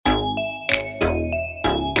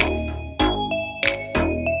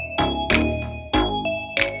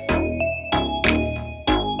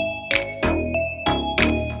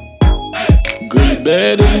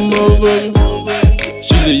bad as a motherfucker.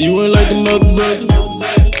 She said you ain't like them other brothers.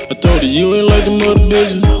 I told her you ain't like them other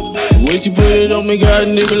bitches. The way she put it on me got a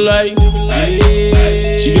nigga like.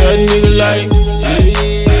 She got a nigga like.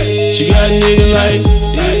 She got a nigga like.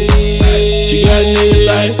 She got a nigga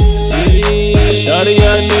like. Shawty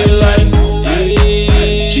got a nigga like.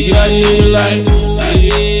 She got a nigga like.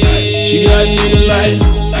 She got a nigga like.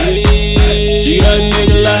 She got a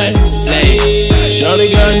nigga like. Shawty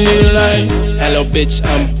got a nigga like. Hello bitch,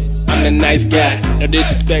 I'm the nice guy. No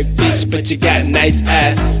disrespect bitch, but you got nice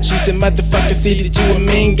eyes. She said motherfucker, see that you a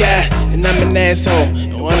mean guy, and I'm an asshole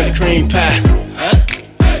and want a cream pie.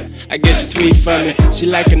 I guess she's sweet for me. She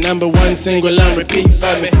like a #1 single on repeat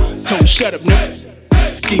for me. Told me shut up nigga,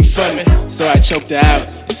 ski for me. So I choked her out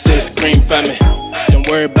and said scream for me. Don't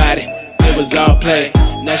worry about it, it was all play.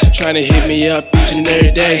 Now she tryna hit me up each and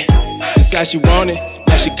every day. That's how she want it,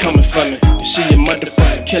 now she coming for me. Cause she a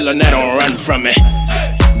motherfucking killer, now don't run from me.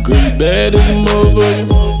 Girl, you bad as a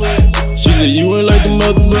motherfucker. She said you ain't like them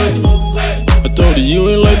other brothers. I told her you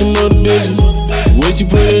ain't like them other bitches. The way she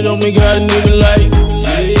put it on me got a nigga like.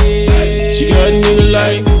 She got a nigga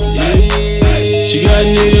like. She got a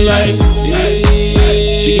nigga like.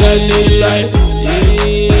 She got a nigga like.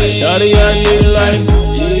 Shawty got a nigga like.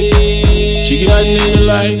 She got a nigga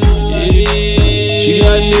like. She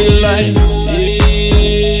got a nigga like.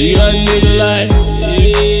 She got a nigga like.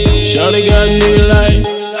 Shawty got a nigga like.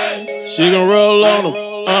 She gon' roll on them,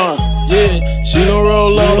 yeah, she gon'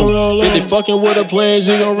 roll on them. If they fucking with a plan,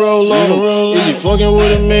 she gon' roll on them. If you fucking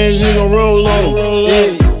with a man, she gon' roll on them,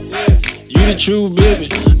 yeah. You the truth,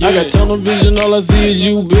 baby. I got tunnel vision, all I see is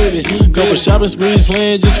you, baby. Couple shopping sprees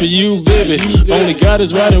playing just for you, baby. Only God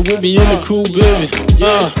is riding with me in the coupe, baby.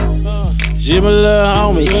 She my little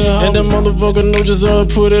homie, and that motherfucker know just how to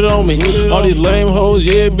put it on me. All these lame hoes,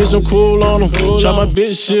 yeah, bitch, I'm cool on them. Try my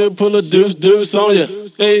bitch shit, pull a deuce on ya.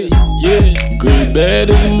 Hey, yeah, girl, you bad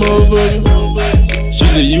as a motherfucker. She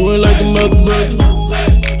said you ain't like them other brothers.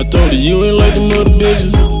 I told her you ain't like them other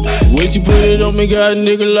bitches. The way she put it on me got a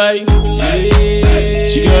nigga like.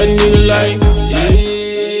 She got a nigga like.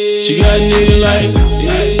 She got a nigga like.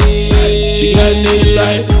 She got a nigga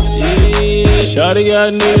like. Shawty got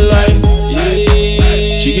a nigga like.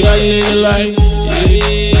 She got a nigga like.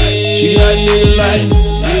 She got a nigga like.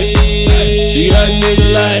 She got a nigga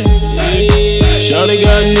like. Shawty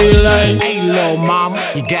got a nigga like. Hey, lil' mama,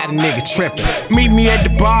 you got a nigga trippin'. Meet me at the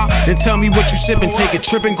bar, then tell me what you sippin'. Take a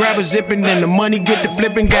trippin', grab a zippin', then the money get to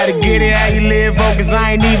flippin'. Gotta get it how you live, oh, cause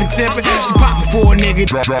I ain't even tippin'. She poppin' for a nigga.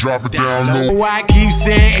 Drop it down low. I keep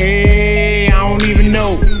saying, hey, I don't even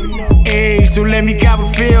know. Hey, so let me cop a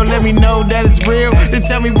feel, let me know that it's real. Then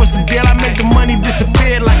tell me what's the deal. I make the money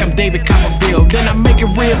disappear like I'm David Copperfield. Then I make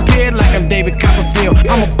it reappear like I'm David Copperfield.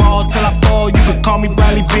 I'm a ball till I fall, you can call me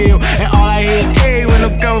Bradley Bill. And all I hear is, hey, when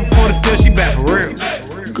I'm coming for the steal, she back for real.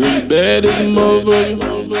 Girl, you bad as a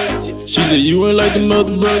motherfucker. She said you ain't like them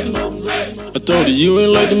other brothers. I told her you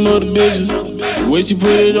ain't like them other bitches. The way she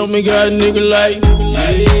put it on me got a nigga like.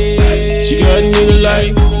 She got a nigga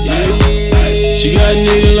like. She got a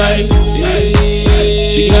nigga like.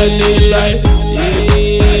 She got a nigga like.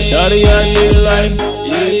 Shawty got a nigga like.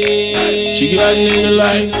 She got a nigga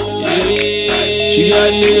like. She got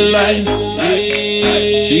a nigga like.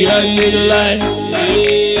 She got a nigga like.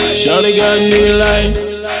 Shawty got a nigga like.